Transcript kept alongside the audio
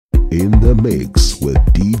in the mix with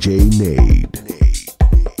DJ Nade.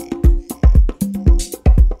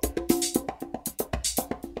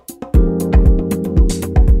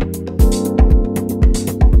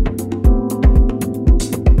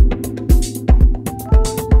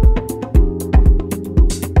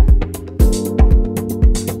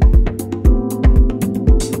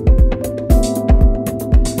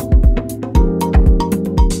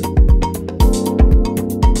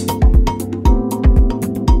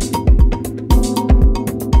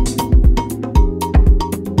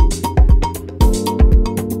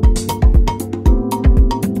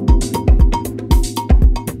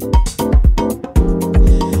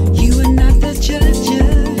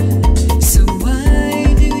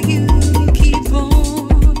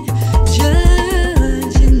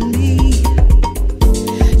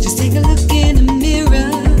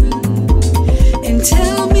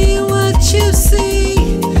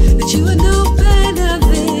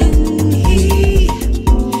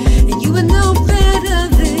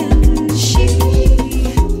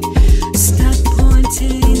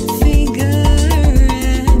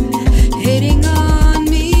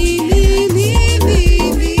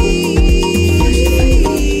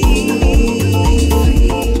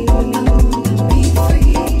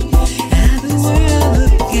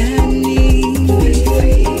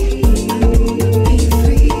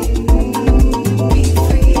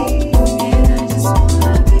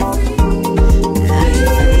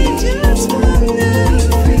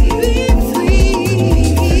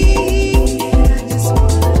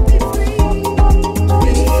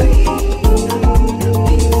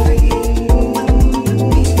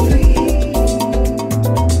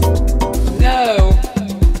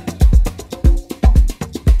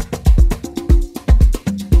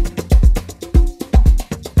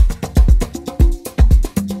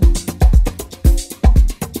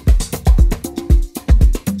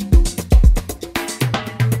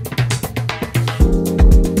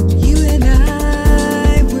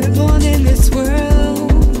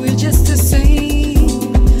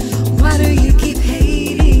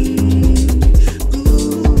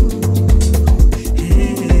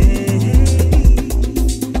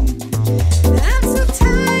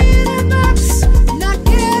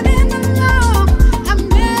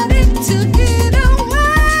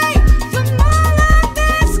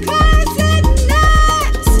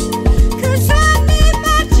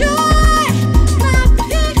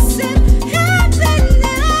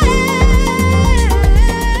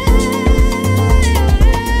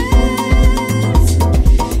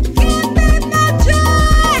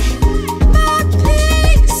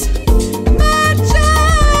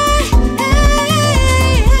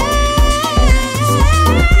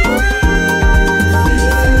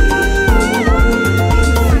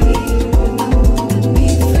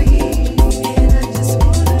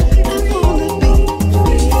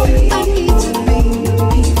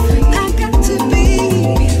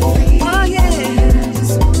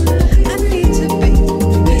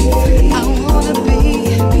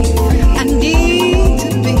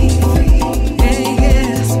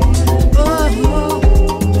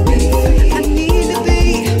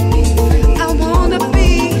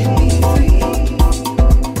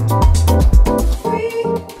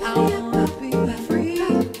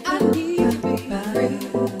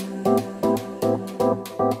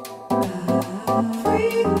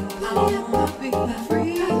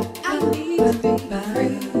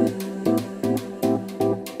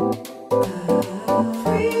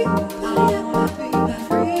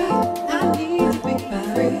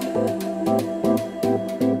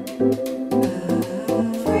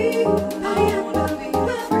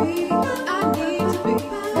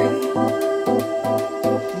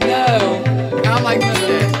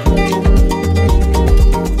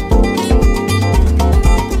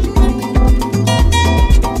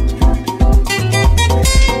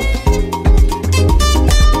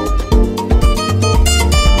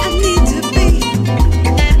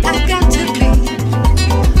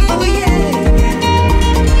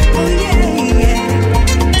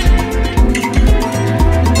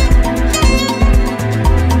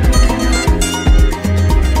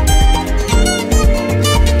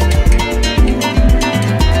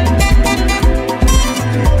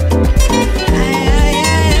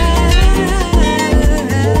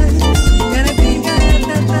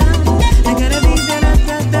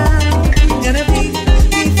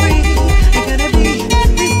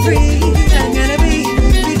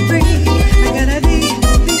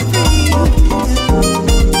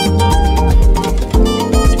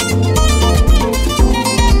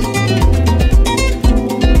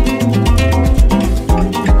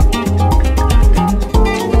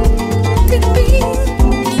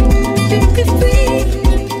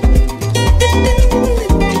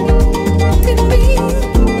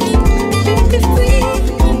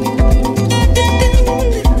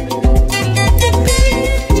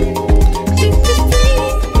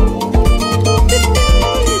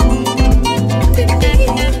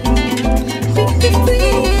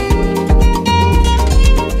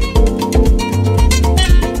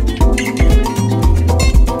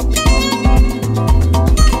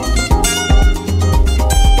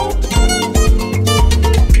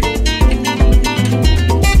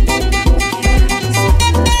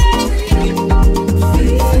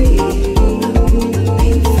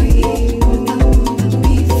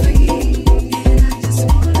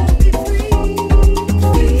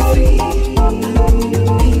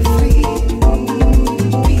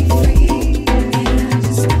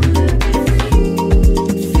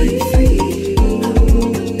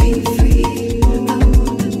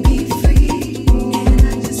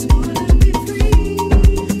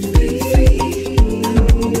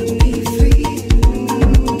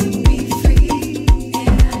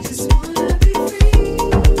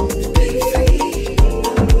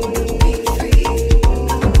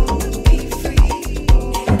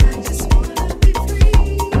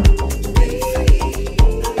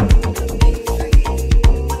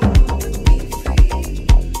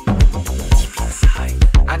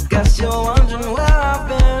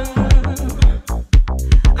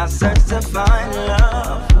 I searched to find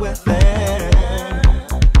love within.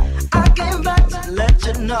 I came back to let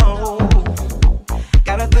you know.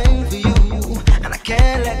 Got a thing for you, and I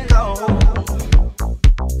can't let go.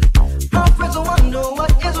 My friends wonder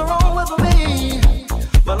what is wrong with me.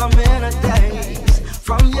 Well, I'm in a daze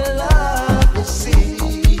from your love, you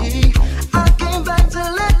see. I came back to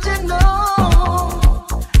let you know.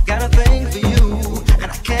 Got a thing for you,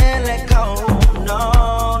 and I can't let go.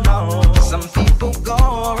 No, no. Some people go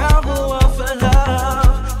around the world for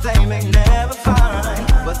love they may never find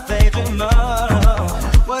what they dream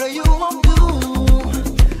of. What do you want to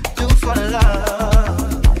do for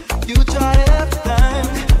love? You tried everything,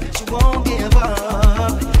 but you won't give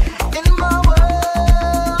up. In my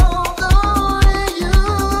world, only you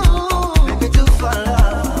make me do for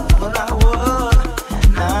love what I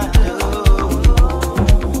would not do.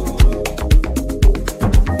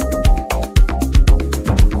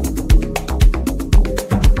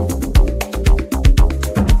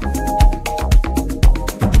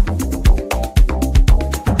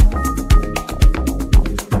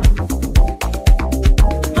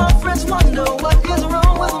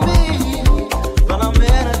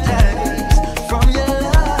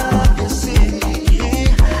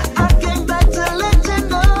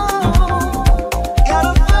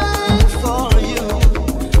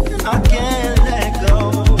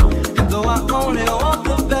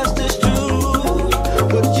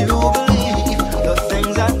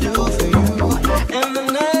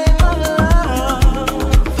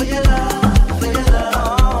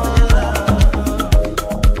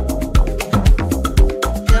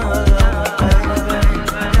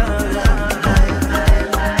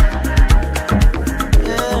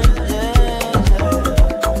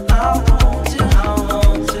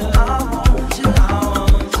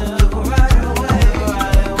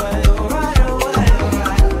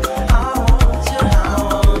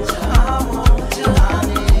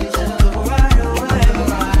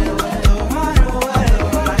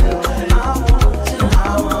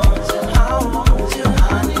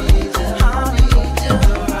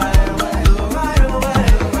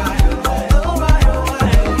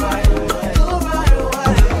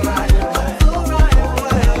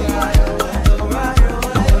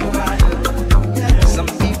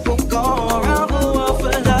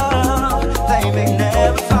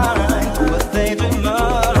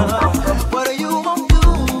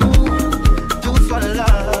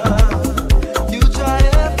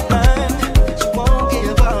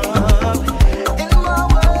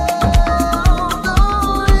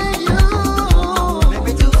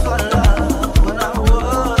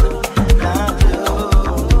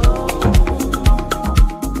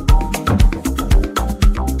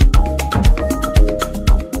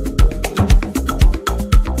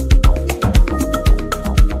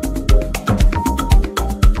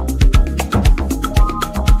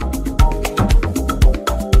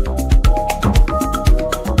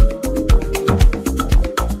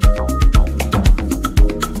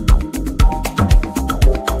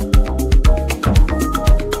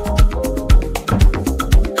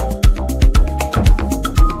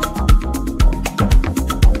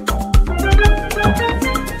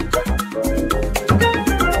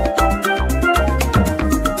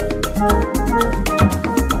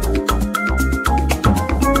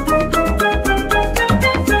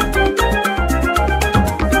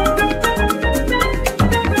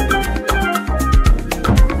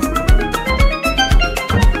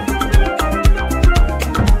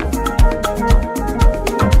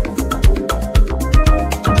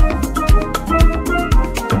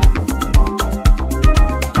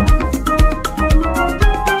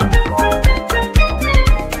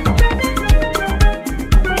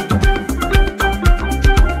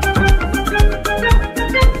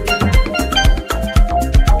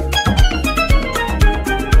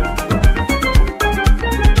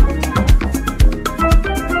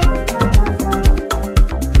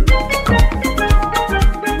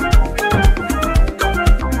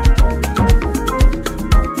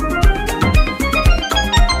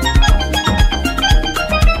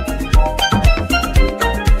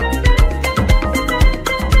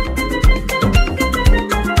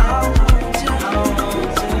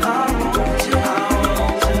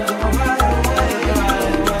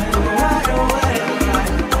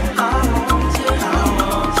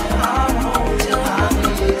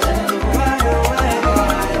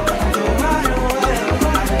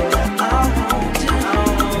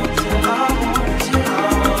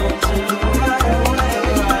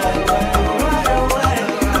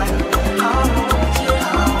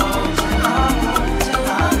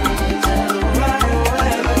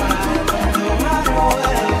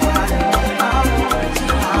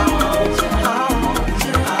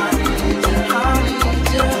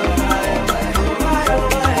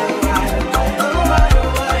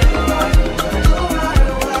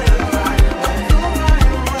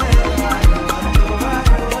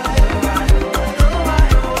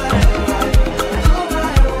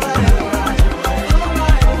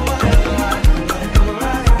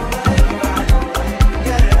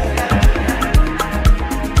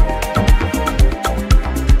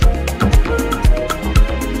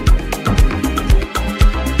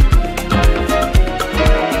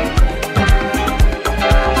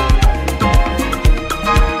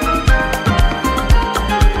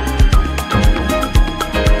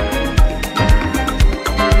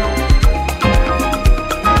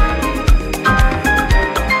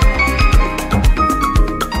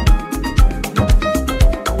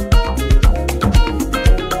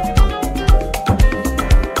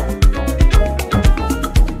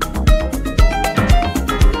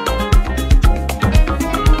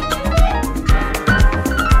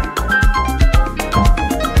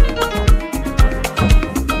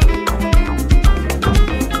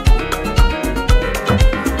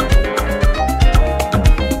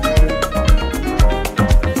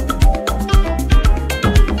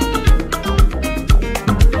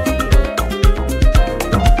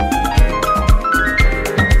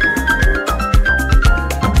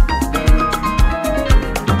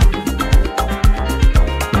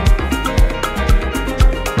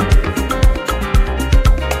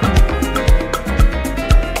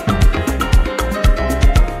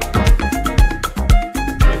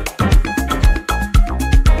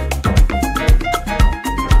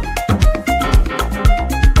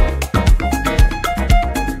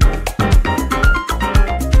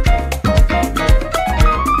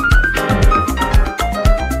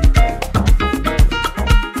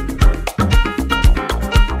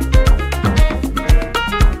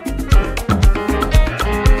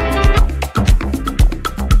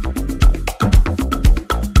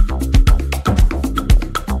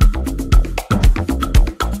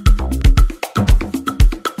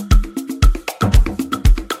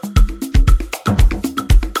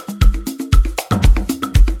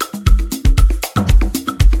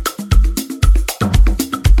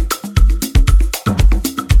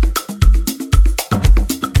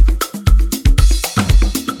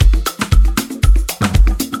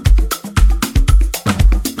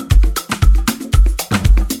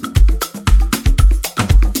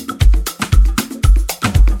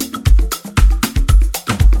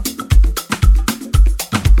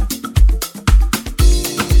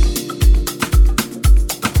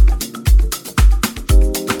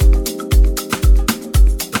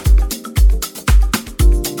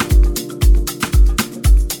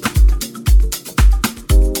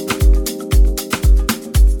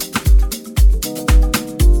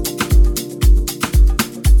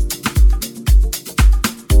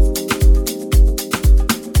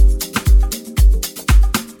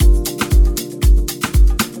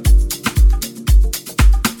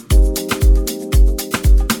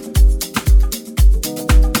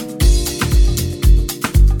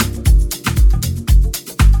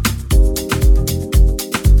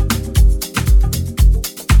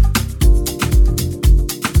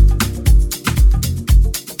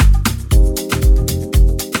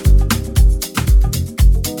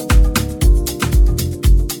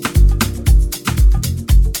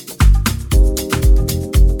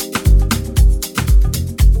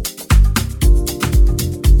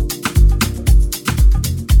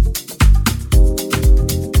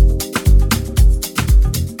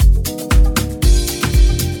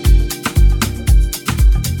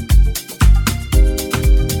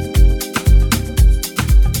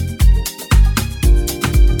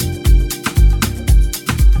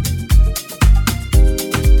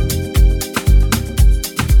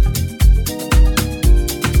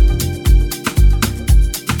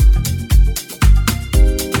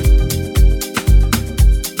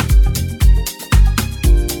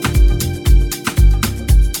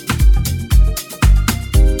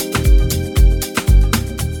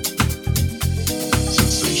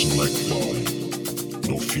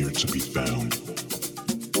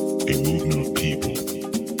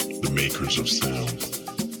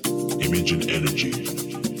 image and energy,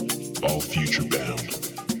 all future bound.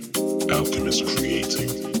 Alchemists creating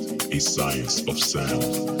a science of sound.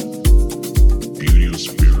 Beauty of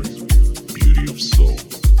spirit, beauty of soul.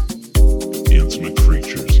 Intimate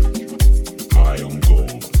creatures, high on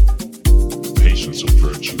gold. Patience of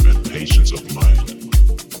virtue and patience of mind.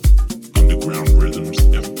 Underground rhythms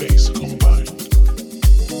and bass combined.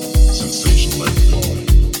 Sensation like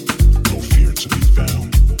thought, no fear to be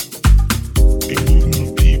found. A movement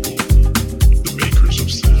of people, the makers of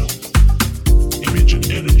sound. Image and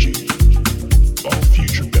energy, all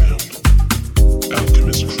future bound.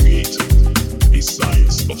 Alchemists creating a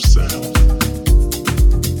science of sound.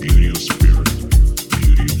 Beauty of spirit,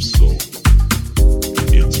 beauty of soul.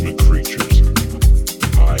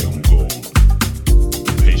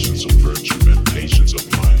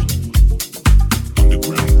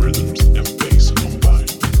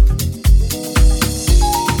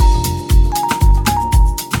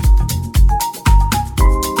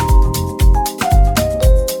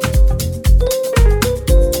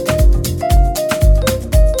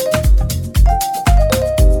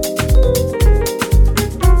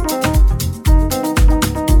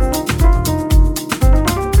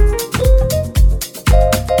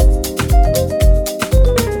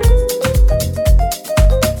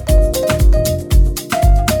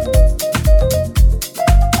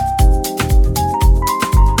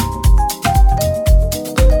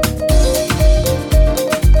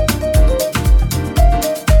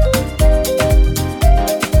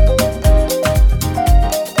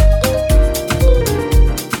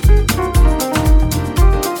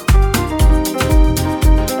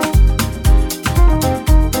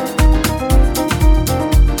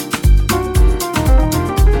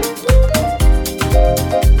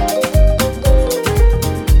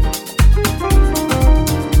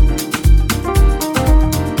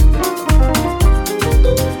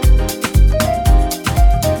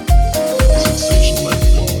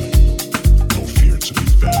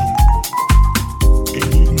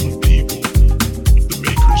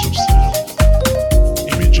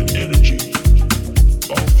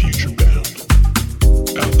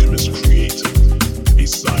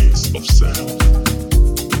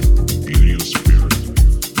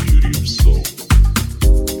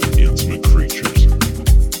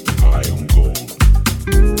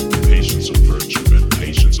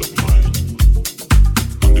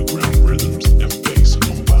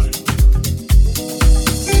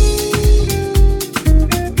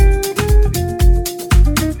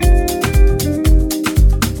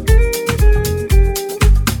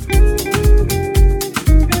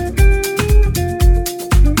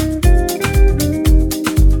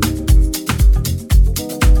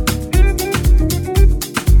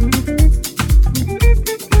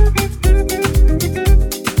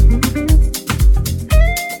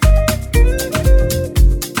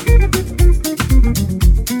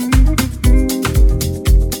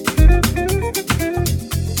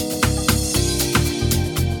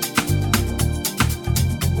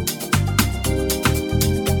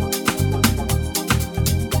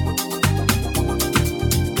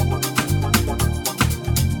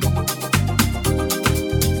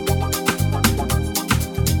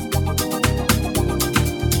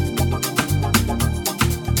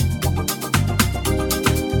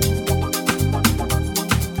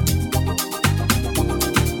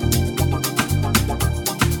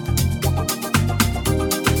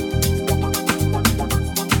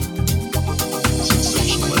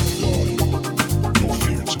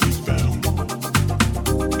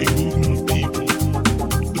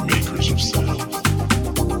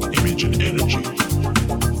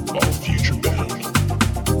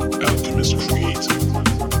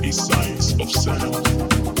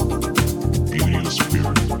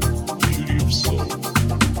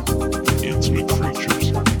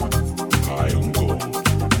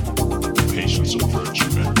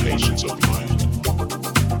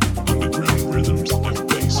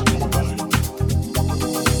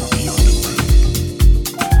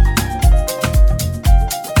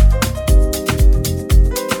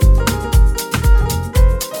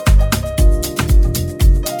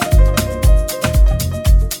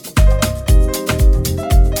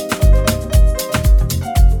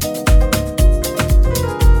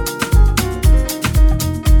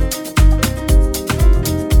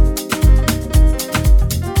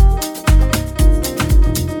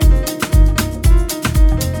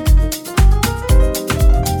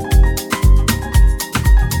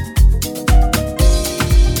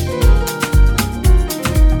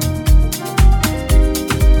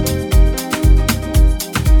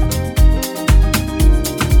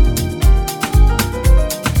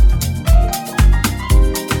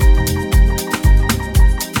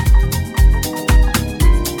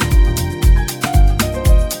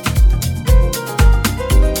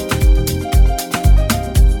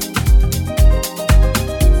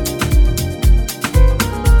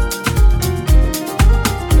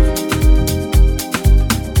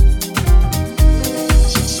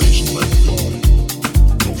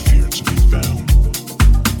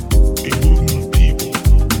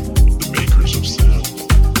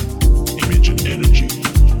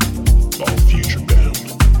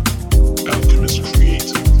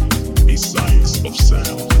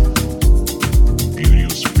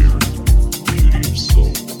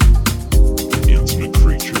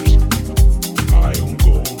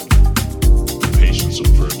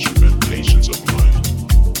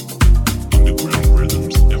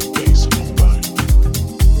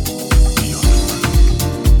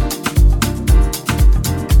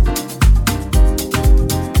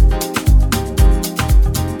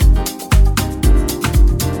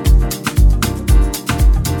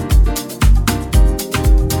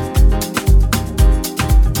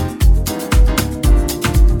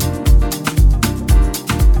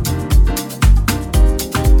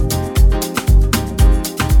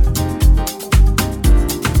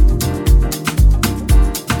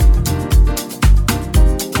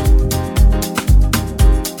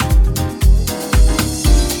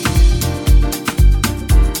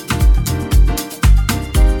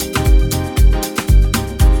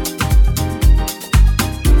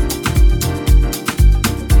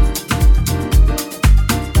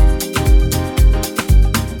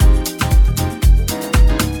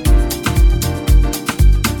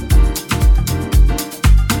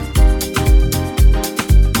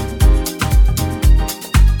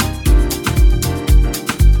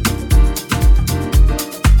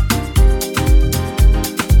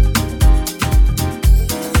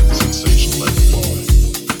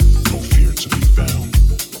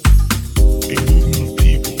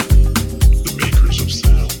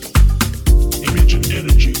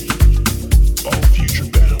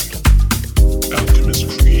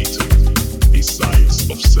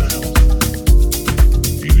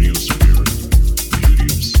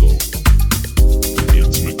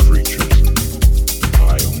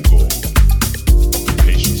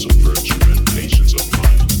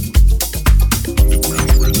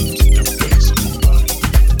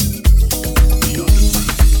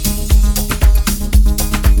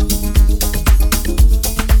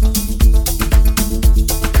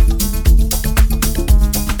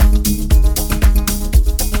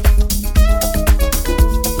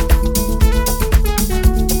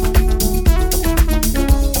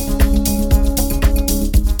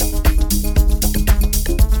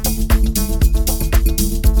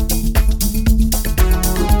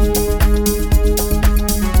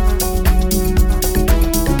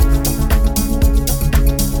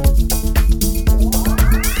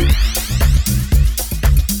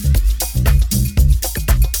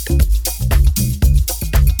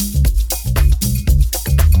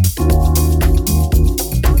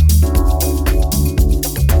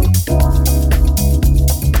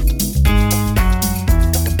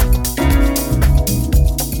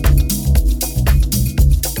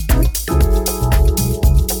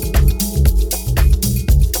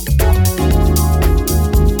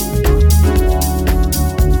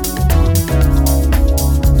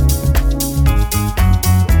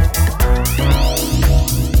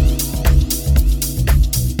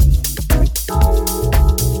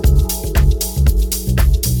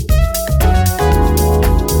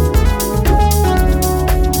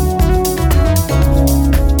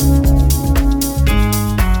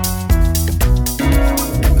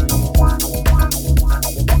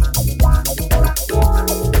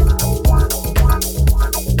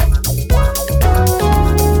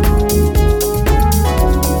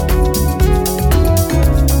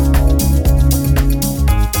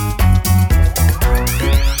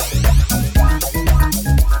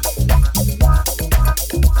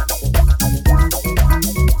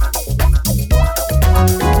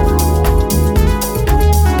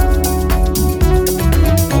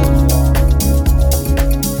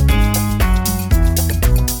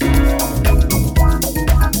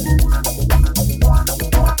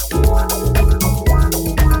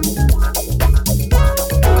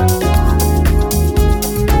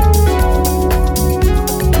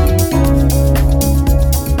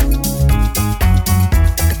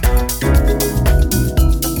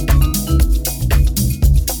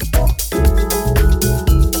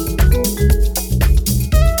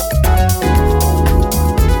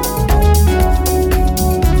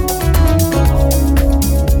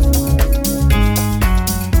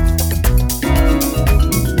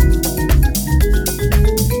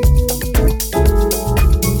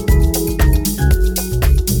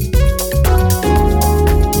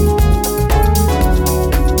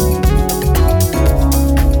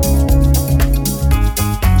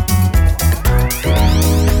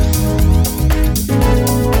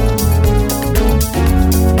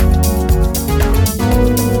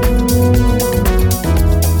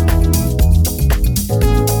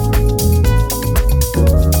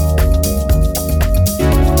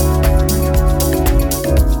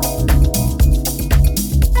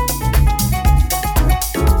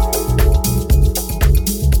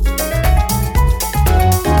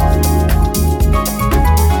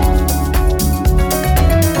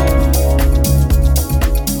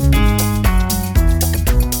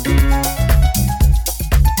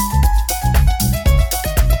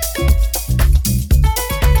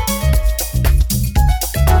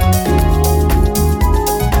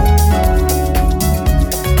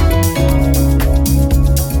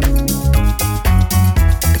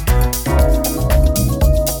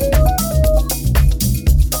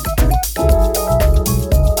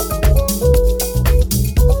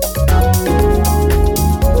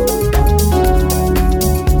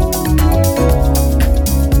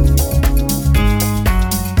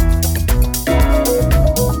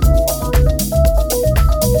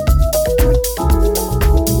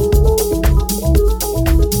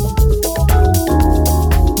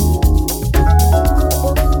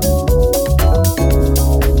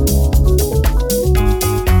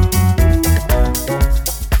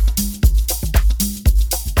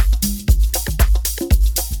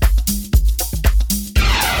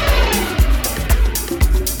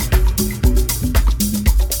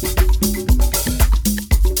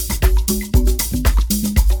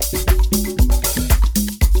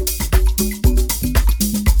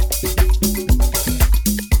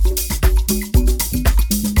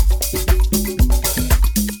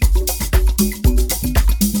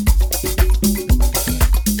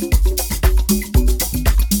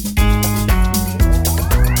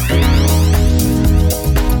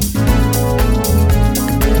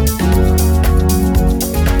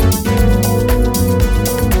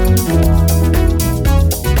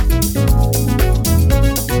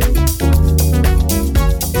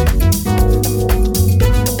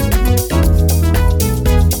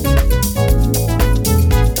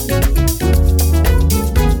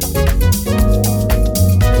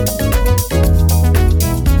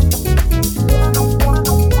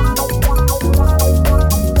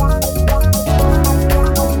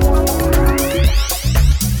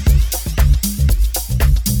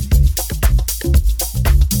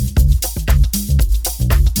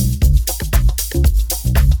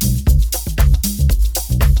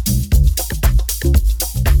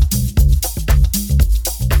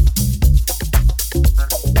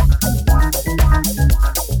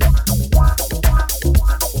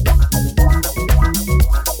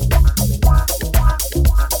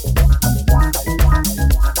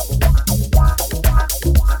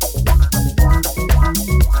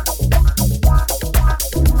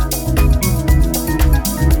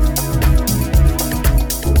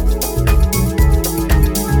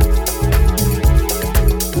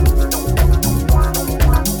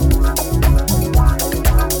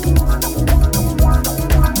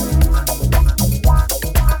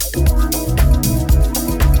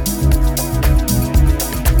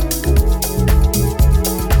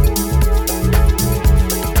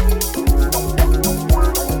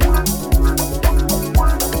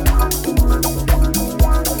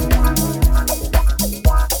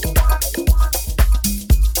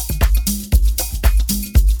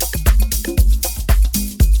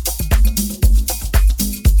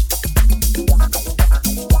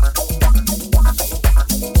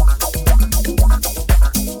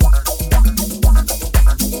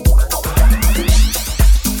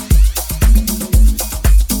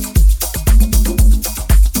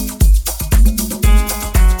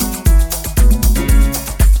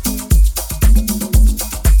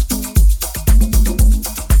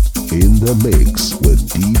 In the mix with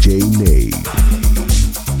DJ Nade.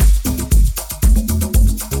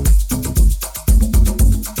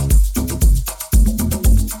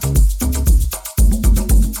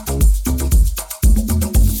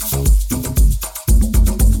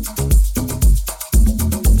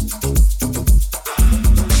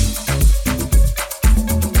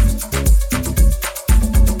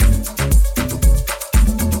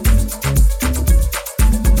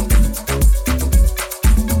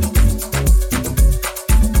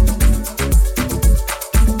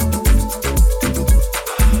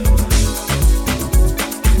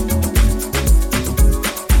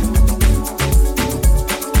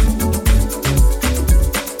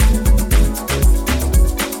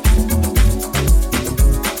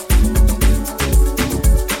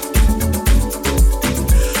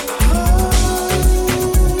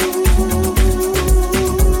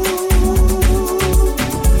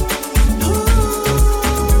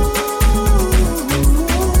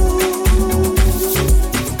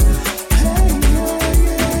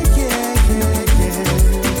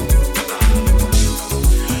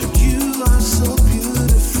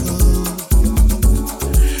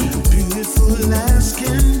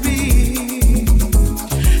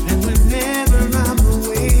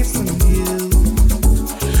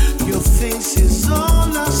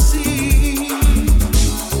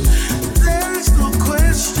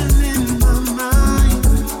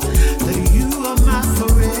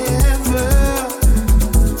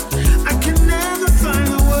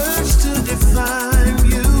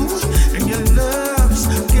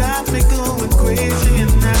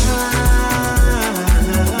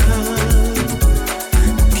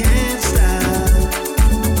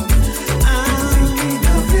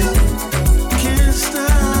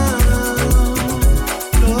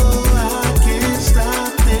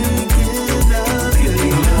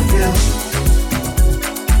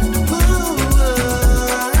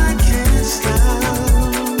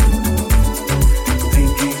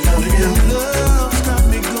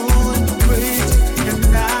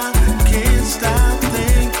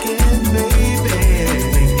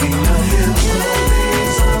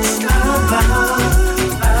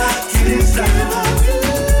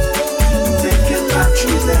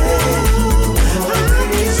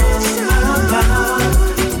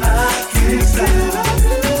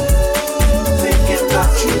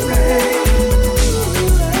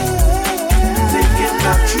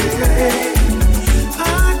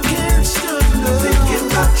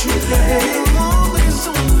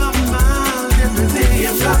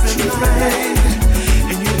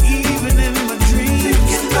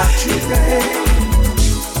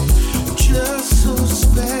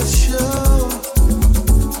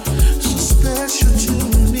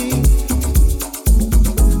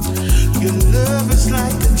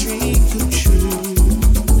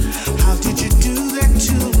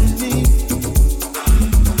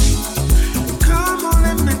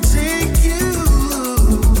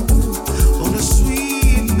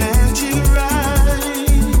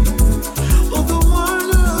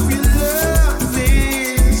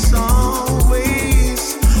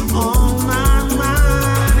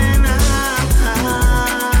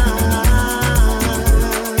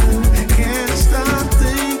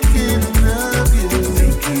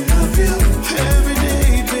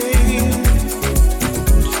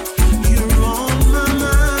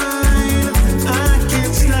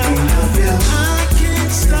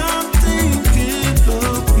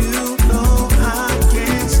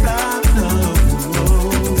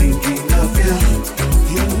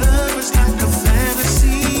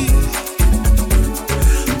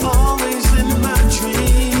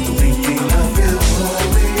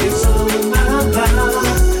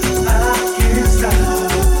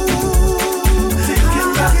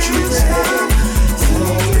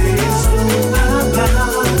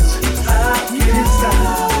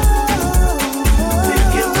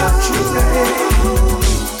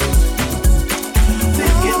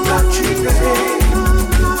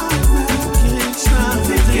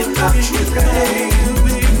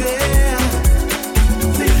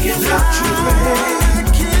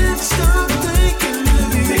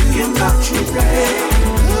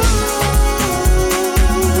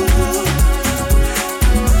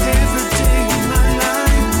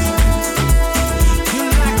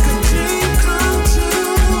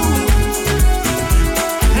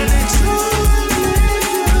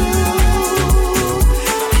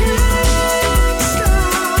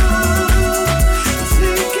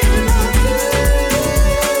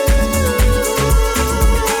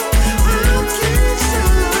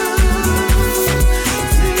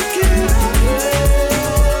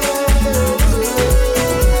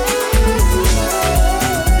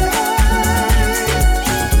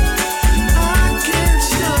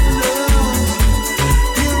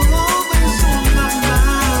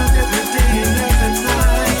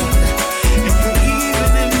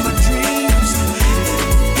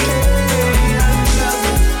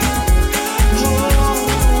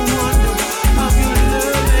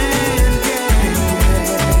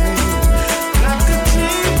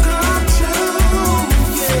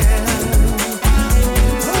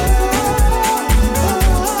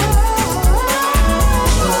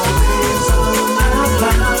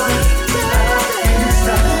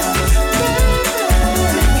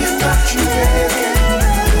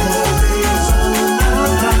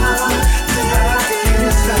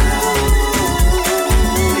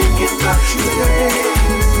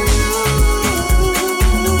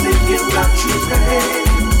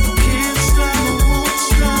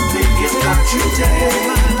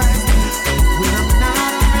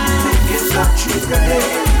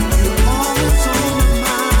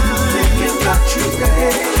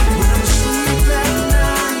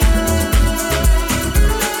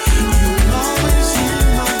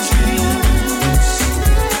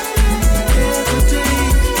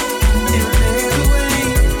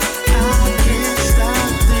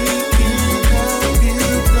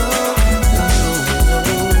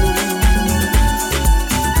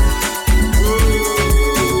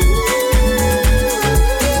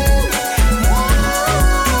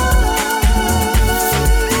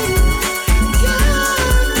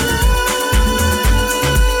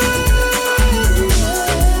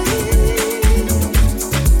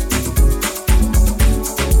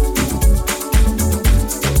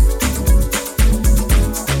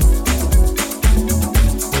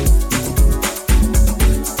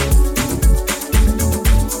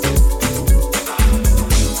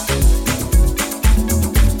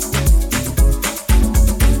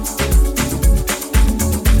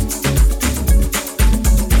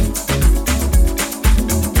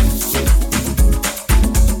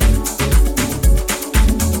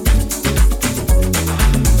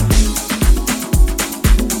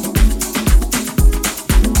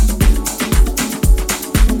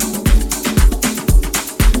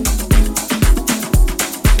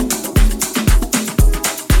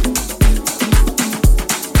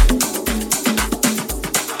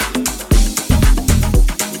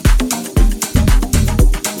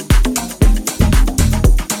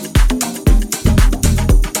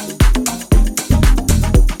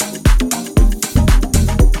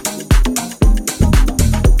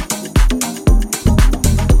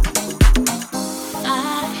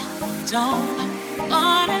 don't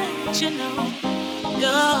wanna let you know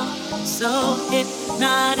you're so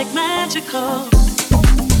hypnotic, magical.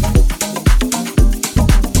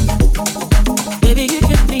 Baby, you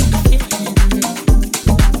give me a feeling.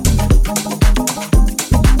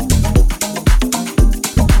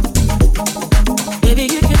 Baby,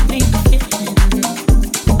 you give me a feeling.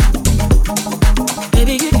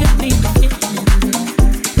 Baby, you give me a feeling.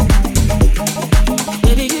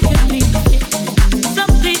 Baby, you give me a feeling.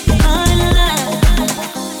 Some people fall in love.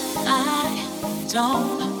 I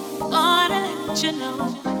don't wanna let you know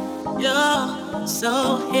you're so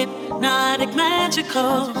hypnotic,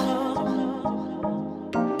 magical.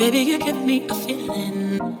 Baby, you give me a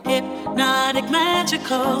feeling, hypnotic,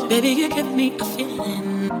 magical. Baby, you give me a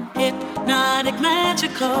feeling, hypnotic,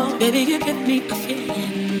 magical. Baby, you give me a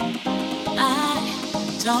feeling. I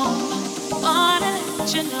don't wanna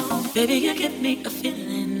let you know. Baby, you give me a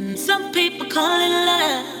feeling. Some people call it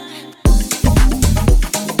love.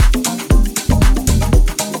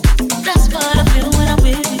 That's what I feel when I'm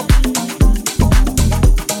with you.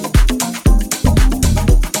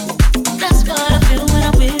 That's what I feel when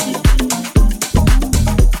I'm with you.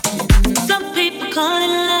 Some people call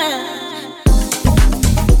it love.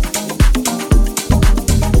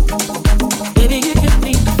 Baby, you give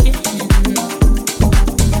me a feeling.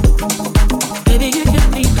 Baby, you give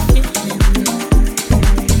me a feeling.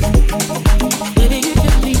 Baby, you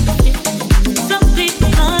give me a feeling. Some people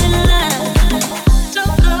call it love.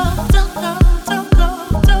 Don't go, don't go, don't go,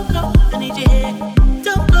 don't go. I need you here.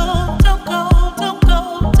 Don't go, don't go, don't go,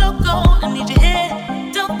 don't go. I need you here.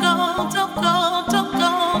 Don't go, don't go, don't go,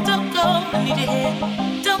 don't go. I need you here.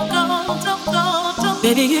 Don't go, don't go, don't.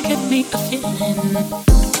 Baby, you give me a feeling.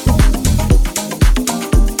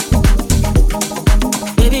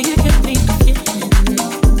 Baby, you give me a feeling.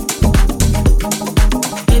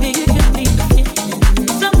 Baby, you give me a feeling.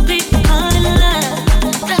 Some people call it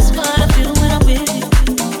love. That's what I feel when I'm with you.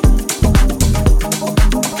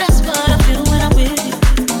 That's what I feel when I'm with you.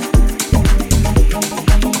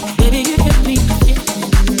 Baby, you give me a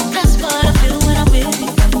feeling. That's what I feel when I'm with you.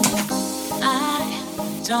 I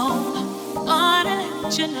don't wanna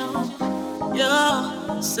let you know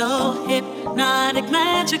you're so hypnotic,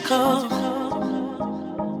 magical.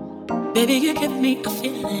 Baby, you give me a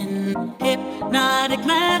feeling, hypnotic,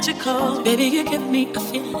 magical. Baby, you give me a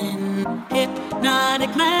feeling,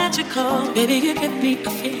 hypnotic, magical. Baby, you give me a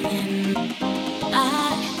feeling. I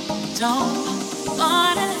don't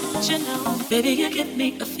wanna let you know. Baby, you give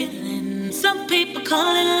me a feeling. Some people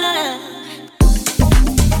call it love.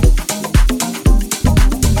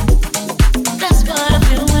 That's what I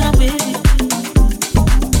feel when I'm with you.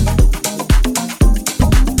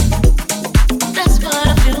 That's what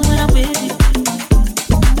I feel when I'm with you.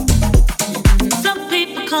 Some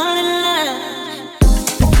people call it love.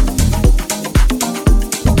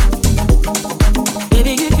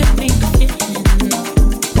 Baby, you give me a feeling.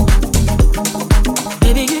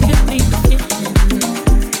 Baby, you give me a feeling.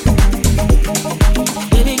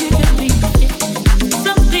 Baby, you give me a feeling.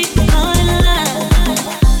 Some people call it love.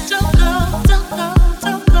 Don't go, don't go,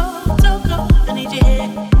 don't go, don't go. I need you here.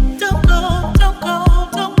 Don't go, don't go,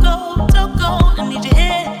 don't go, don't go. I need you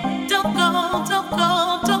here. Don't go, don't go,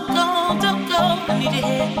 don't go, don't go. I need you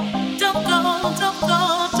here. Don't go, don't go,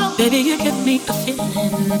 don't. Baby, you give me a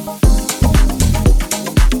feeling.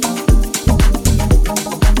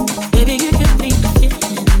 Baby, you give me a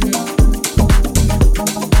feeling.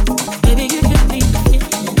 Baby, you give me a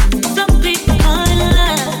feeling. Some people call it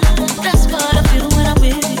love. That's what I feel when I'm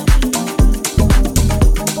with you.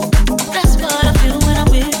 That's what I feel when I'm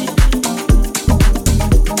with you.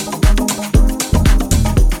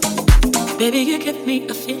 Baby, you give me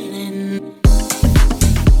a feeling.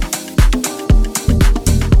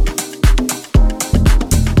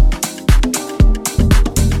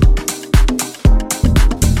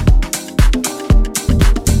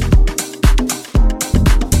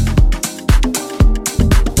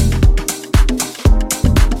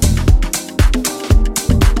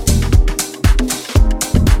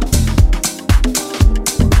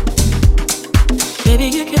 Baby,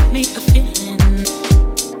 you give me a feeling.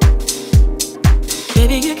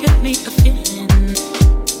 Baby, you give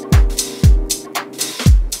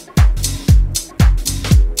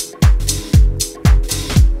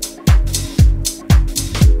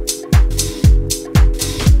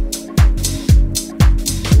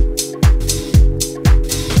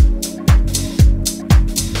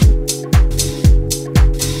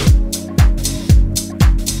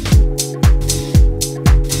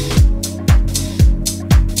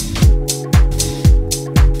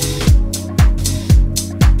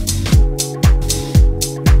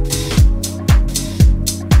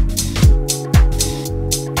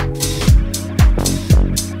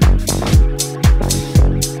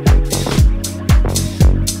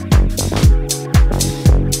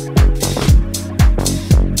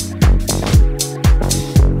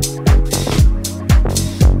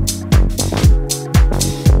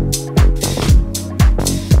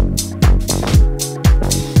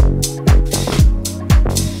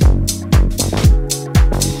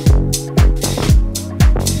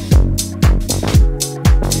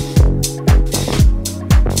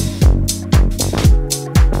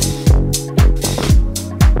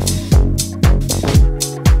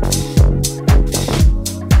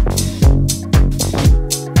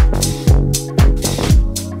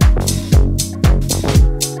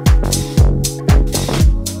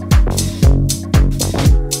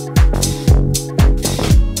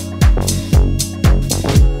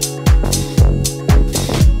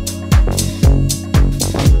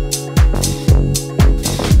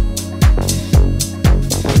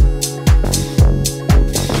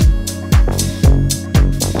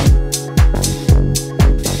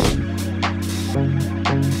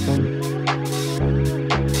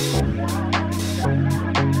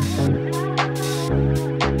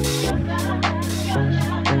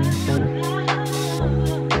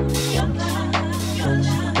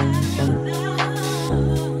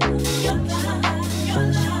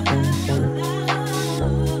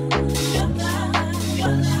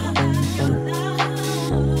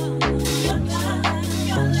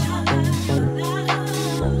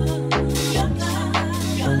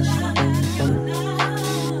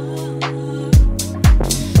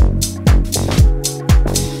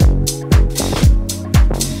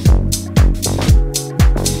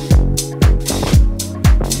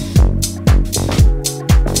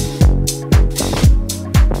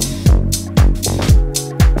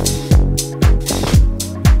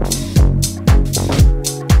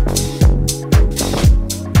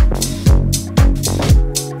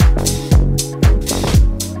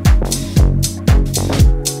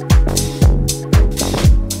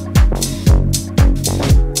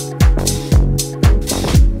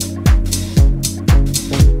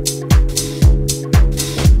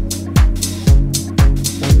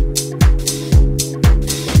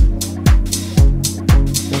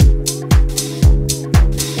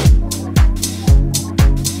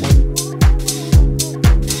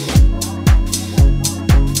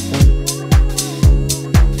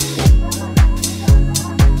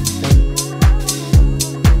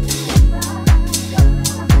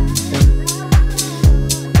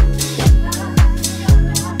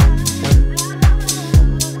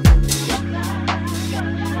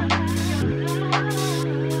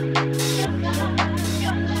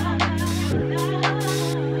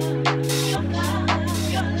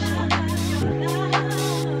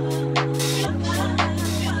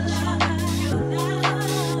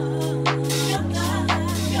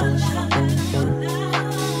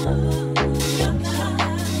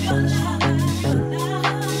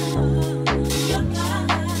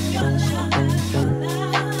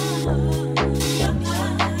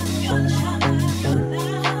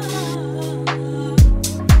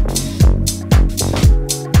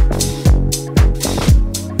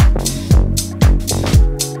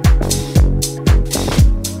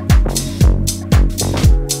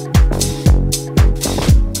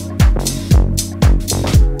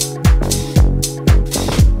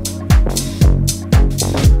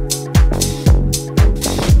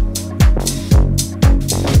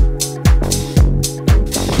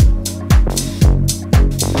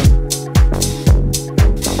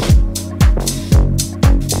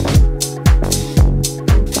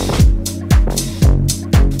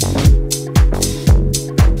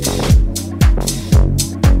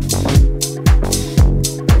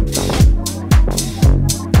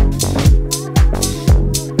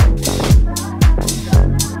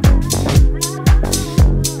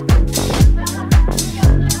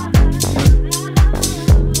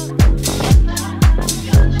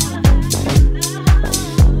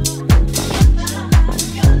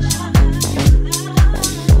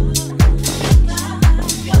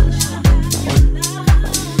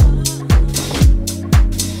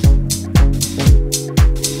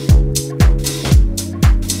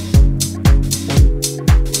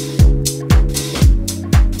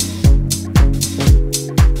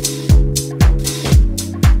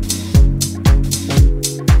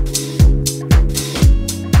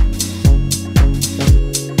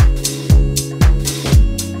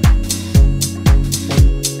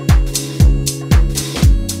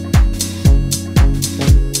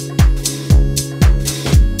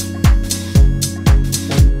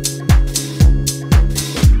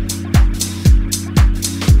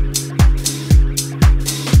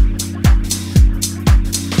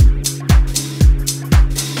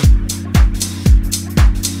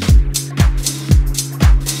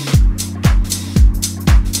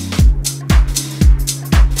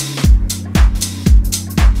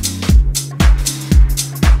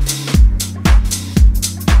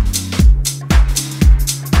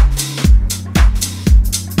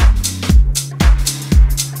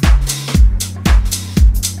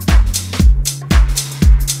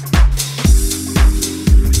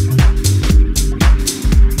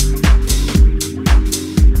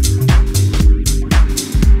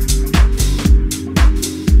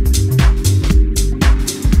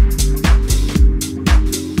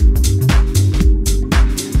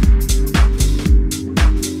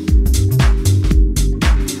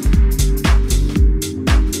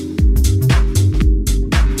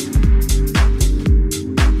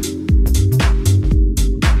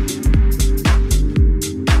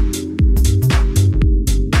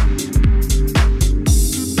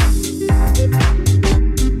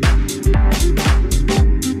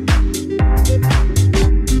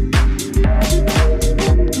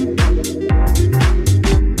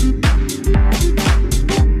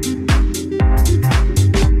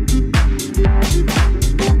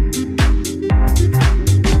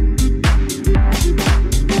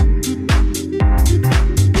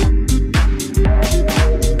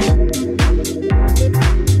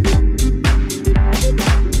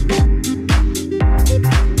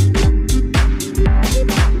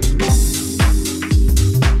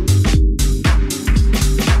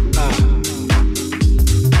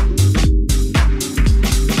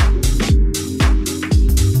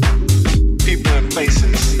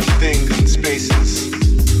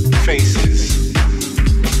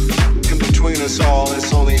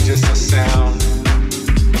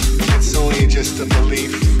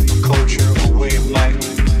a culture, a way of life.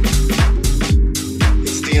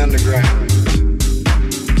 It's the underground.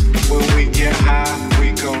 When we get high,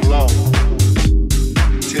 we go low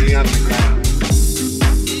to the underground.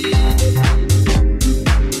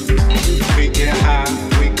 We get high,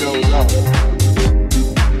 we go low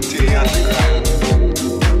to the underground.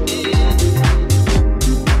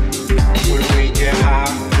 When we get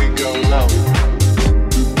high, we go low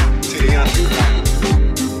to the underground.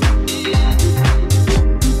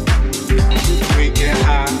 We get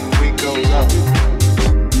high, we go low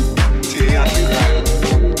to the underground.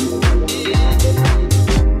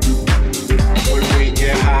 When we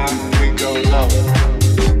get high, we go low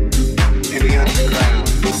in the underground.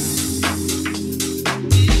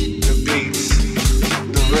 The beats,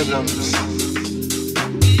 the rhythms,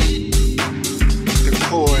 the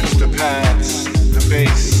chords, the pads, the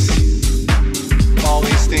bass, all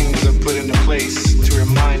these things are put into place to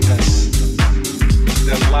remind us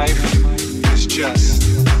that life is just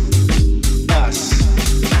us,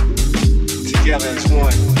 together as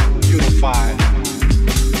one, unified.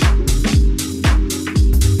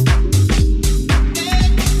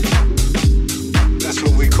 That's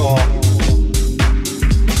what we call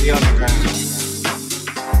the underground.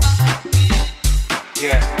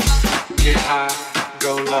 Yeah, get high,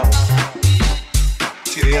 go low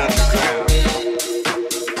to the underground.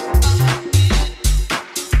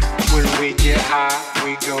 When we get high,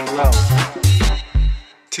 we go low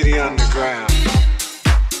to the underground.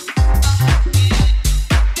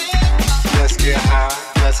 Let's get high,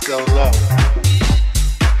 let's go low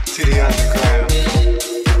to the underground.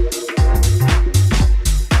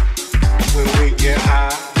 When we get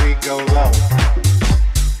high, we go low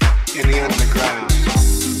in the underground.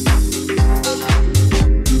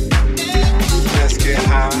 Let's get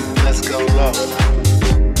high, let's go low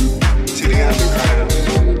to the underground.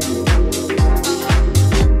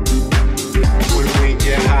 When we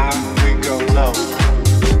get high, we go low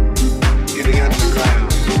in the underground.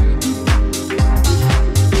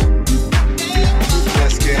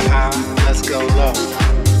 Let's get high, let's go low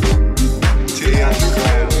to the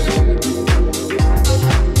underground.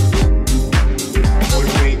 When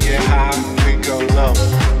we get high, we go low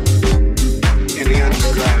in the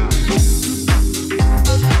underground.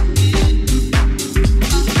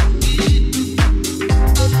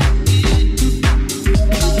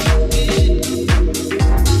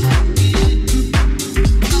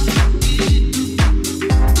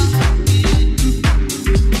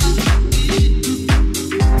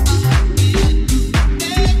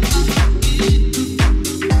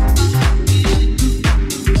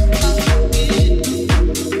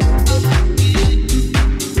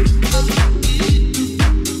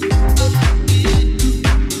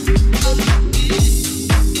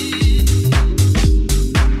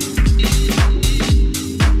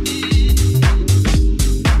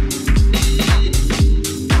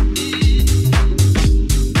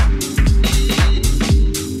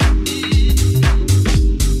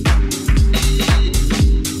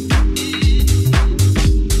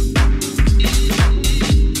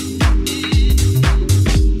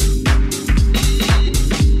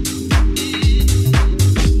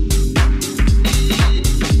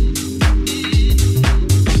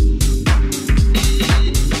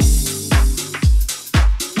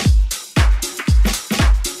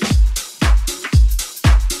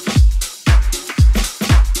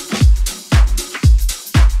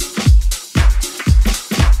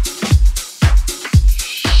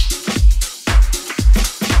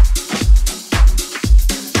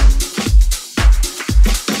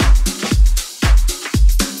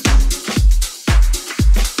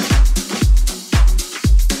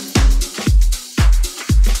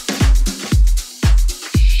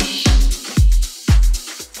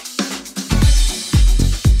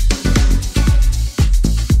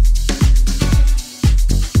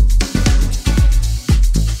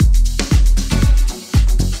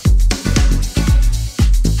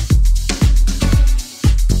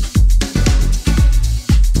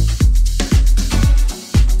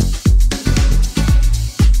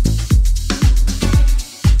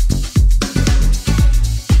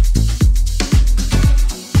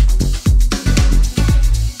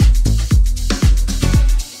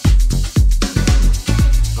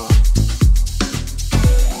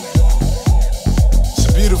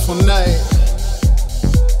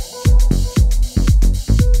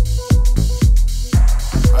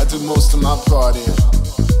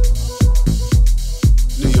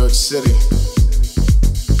 City,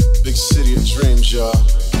 big city of dreams, y'all.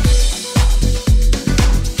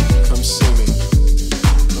 Come see me.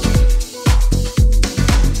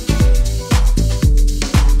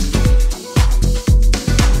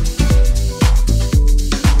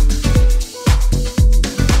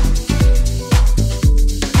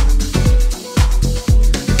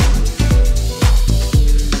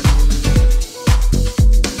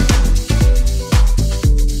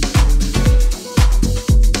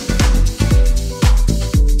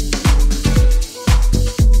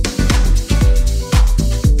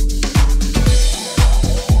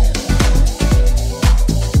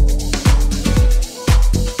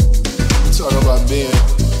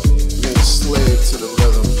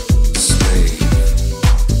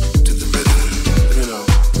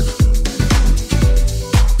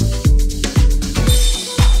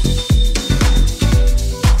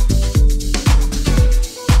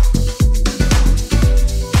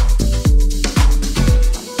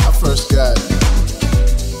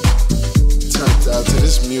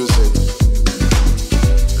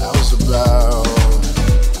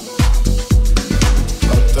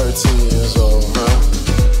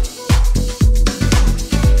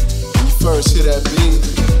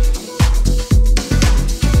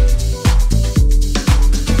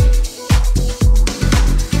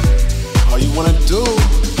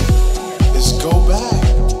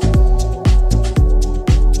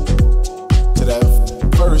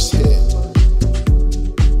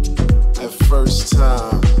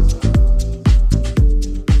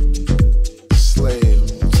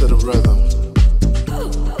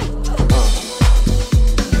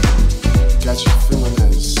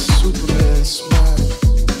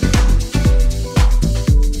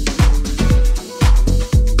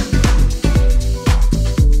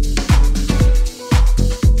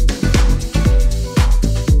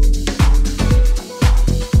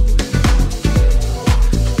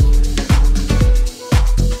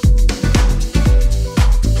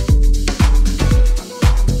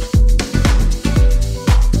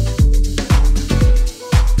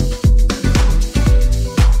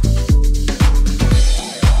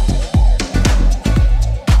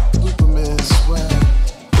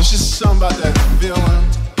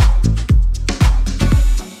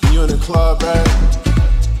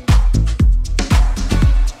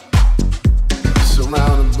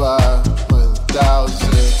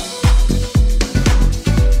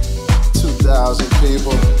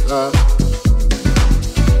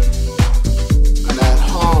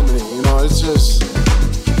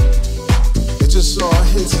 all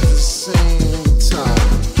hits at the same time.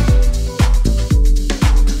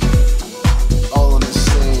 All on the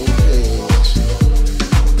same page.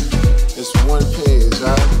 It's one page,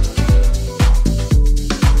 right?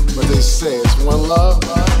 But they say it's one love.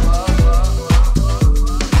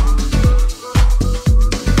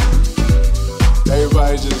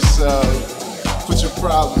 Everybody just put your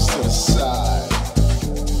problems to the side.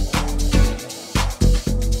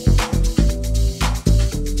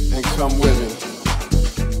 And come with me.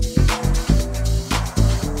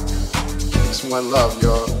 It's one love,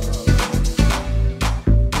 y'all.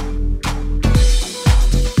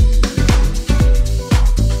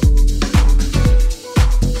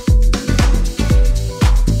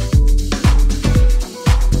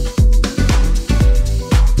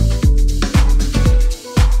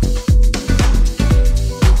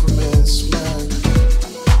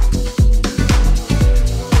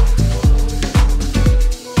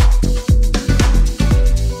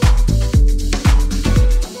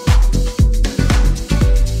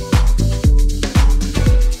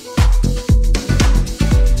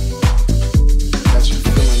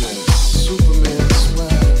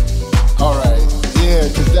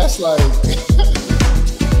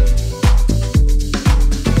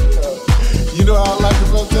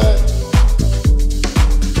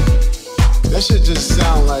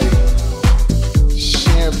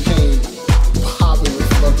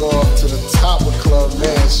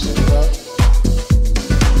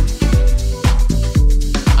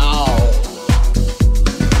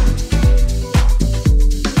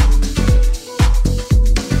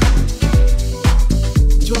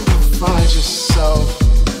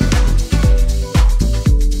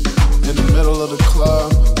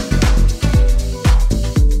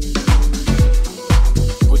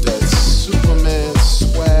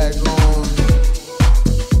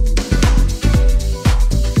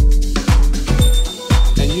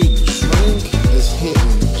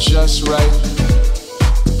 Just right.